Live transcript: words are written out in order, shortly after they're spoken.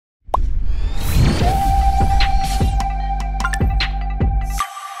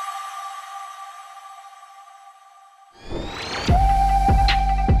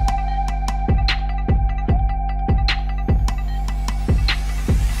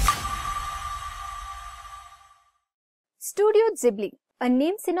Studio Ghibli, a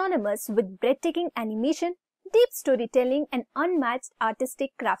name synonymous with breathtaking animation, deep storytelling, and unmatched artistic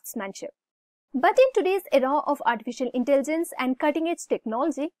craftsmanship. But in today's era of artificial intelligence and cutting-edge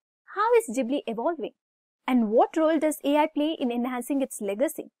technology, how is Ghibli evolving? And what role does AI play in enhancing its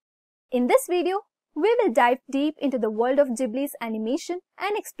legacy? In this video, we will dive deep into the world of Ghibli's animation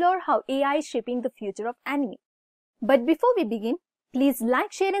and explore how AI is shaping the future of anime. But before we begin, please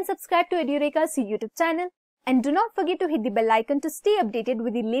like, share and subscribe to Edureka's YouTube channel. And do not forget to hit the bell icon to stay updated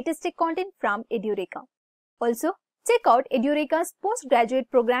with the latest tech content from Edureka. Also, check out Edureka's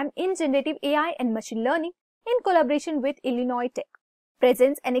postgraduate program in Generative AI and Machine Learning in collaboration with Illinois Tech.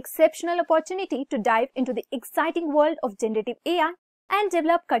 Presents an exceptional opportunity to dive into the exciting world of Generative AI and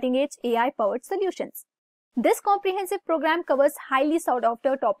develop cutting-edge AI-powered solutions. This comprehensive program covers highly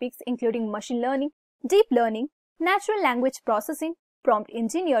sought-after topics including machine learning, deep learning, natural language processing, prompt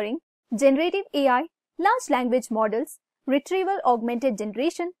engineering, generative AI, large language models, retrieval augmented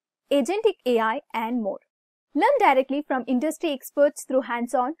generation, agentic AI, and more. Learn directly from industry experts through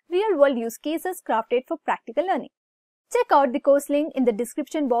hands-on, real-world use cases crafted for practical learning. Check out the course link in the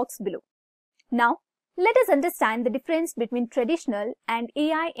description box below. Now, let us understand the difference between traditional and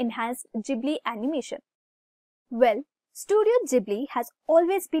AI-enhanced Ghibli animation. Well, Studio Ghibli has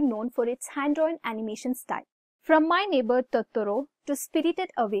always been known for its hand-drawn animation style. From My Neighbor Totoro to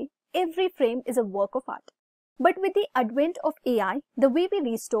Spirited Away, every frame is a work of art. But with the advent of AI, the way we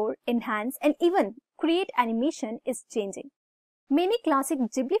restore, enhance, and even create animation is changing. Many classic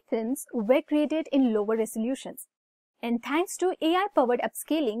Ghibli films were created in lower resolutions. And thanks to AI-powered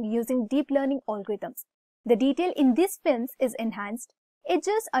upscaling using deep learning algorithms, the detail in these films is enhanced,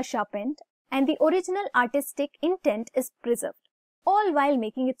 edges are sharpened, and the original artistic intent is preserved, all while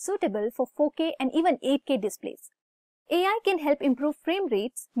making it suitable for 4K and even 8K displays. AI can help improve frame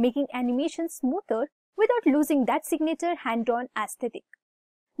rates, making animation smoother without losing that signature hand-drawn aesthetic.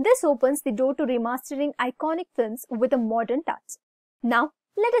 This opens the door to remastering iconic films with a modern touch. Now,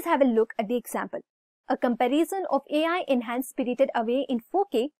 let us have a look at the example. A comparison of AI-enhanced Spirited Away in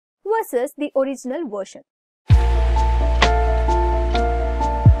 4K versus the original version.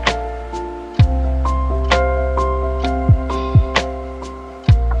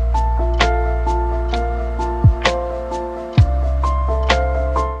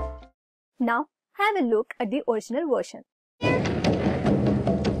 Now, have a look at the original version.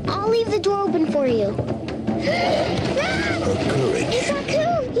 I'll leave the door open for you. Courage. It's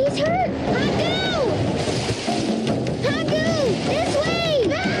Haku! He's hurt! Haku! Haku! This way!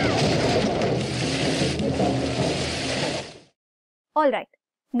 Alright,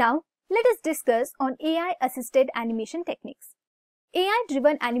 now let us discuss on AI-assisted animation techniques.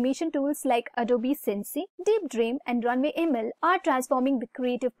 AI-driven animation tools like Adobe Sensei, Deep Dream, and Runway ML are transforming the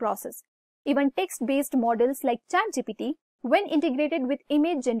creative process. Even text-based models like ChatGPT, when integrated with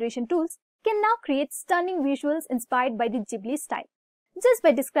image generation tools, can now create stunning visuals inspired by the Ghibli style, just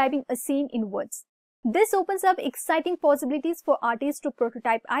by describing a scene in words. This opens up exciting possibilities for artists to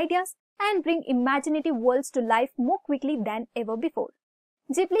prototype ideas and bring imaginative worlds to life more quickly than ever before.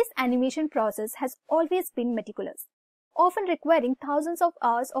 Ghibli's animation process has always been meticulous, often requiring thousands of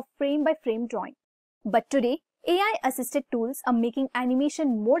hours of frame-by-frame drawing. But today, AI-assisted tools are making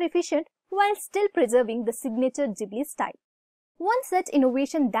animation more efficient while still preserving the signature Ghibli style. One such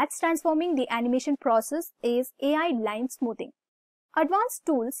innovation that's transforming the animation process is AI line smoothing. Advanced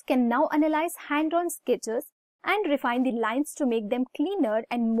tools can now analyze hand-drawn sketches and refine the lines to make them cleaner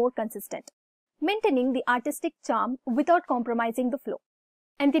and more consistent, maintaining the artistic charm without compromising the flow.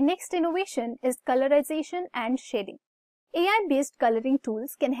 And the next innovation is colorization and shading. AI-based coloring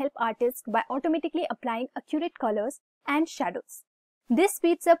tools can help artists by automatically applying accurate colors and shadows. This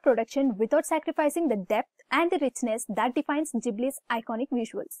speeds up production without sacrificing the depth and the richness that defines Ghibli's iconic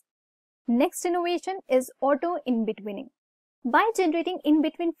visuals. Next innovation is auto-in-betweening. By generating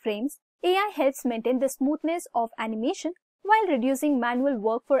in-between frames, AI helps maintain the smoothness of animation while reducing manual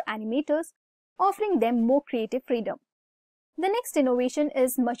work for animators, offering them more creative freedom. The next innovation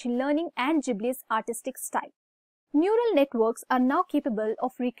is machine learning and Ghibli's artistic style. Neural networks are now capable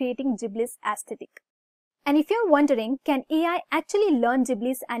of recreating Ghibli's aesthetic. And if you're wondering, can AI actually learn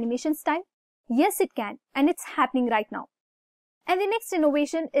Ghibli's animation style? Yes, it can, and it's happening right now. And the next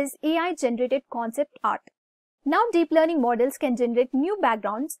innovation is AI-generated concept art. Now deep learning models can generate new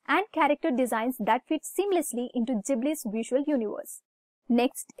backgrounds and character designs that fit seamlessly into Ghibli's visual universe.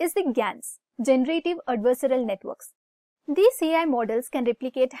 Next is the GANs, Generative Adversarial Networks. These AI models can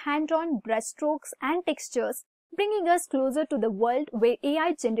replicate hand-drawn brushstrokes and textures, bringing us closer to the world where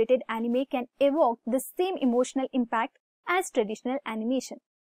AI-generated anime can evoke the same emotional impact as traditional animation,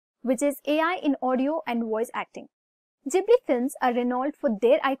 which is AI in audio and voice acting. Ghibli films are renowned for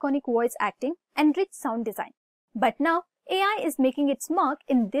their iconic voice acting and rich sound design. But now, AI is making its mark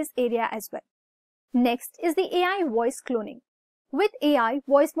in this area as well. Next is the AI voice cloning. With AI,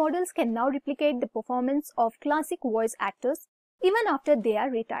 voice models can now replicate the performance of classic voice actors even after they are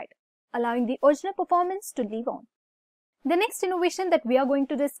retired, allowing the original performance to live on. The next innovation that we are going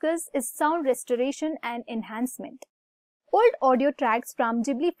to discuss is sound restoration and enhancement. Old audio tracks from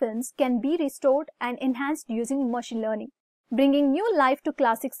Ghibli films can be restored and enhanced using machine learning, bringing new life to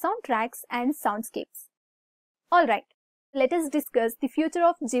classic soundtracks and soundscapes. Alright, let us discuss the future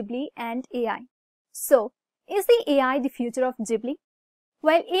of Ghibli and AI. So, is the AI the future of Ghibli?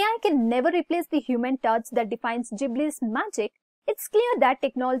 While AI can never replace the human touch that defines Ghibli's magic, it's clear that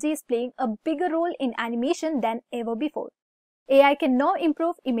technology is playing a bigger role in animation than ever before. AI can now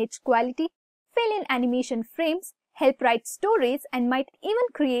improve image quality, fill in animation frames, help write stories, and might even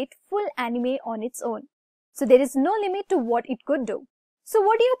create full anime on its own. So there is no limit to what it could do. So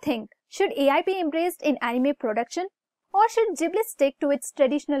what do you think? Should AI be embraced in anime production, or should Ghibli stick to its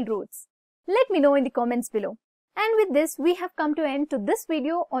traditional roots? Let me know in the comments below. And with this, we have come to end to this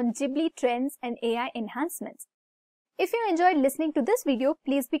video on Ghibli trends and AI enhancements. If you enjoyed listening to this video,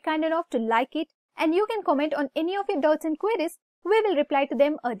 please be kind enough to like it, and you can comment on any of your doubts and queries. We will reply to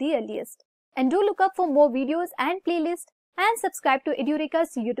them at the earliest. And do look up for more videos and playlists, and subscribe to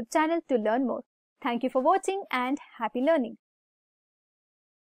Edureka's YouTube channel to learn more. Thank you for watching and happy learning.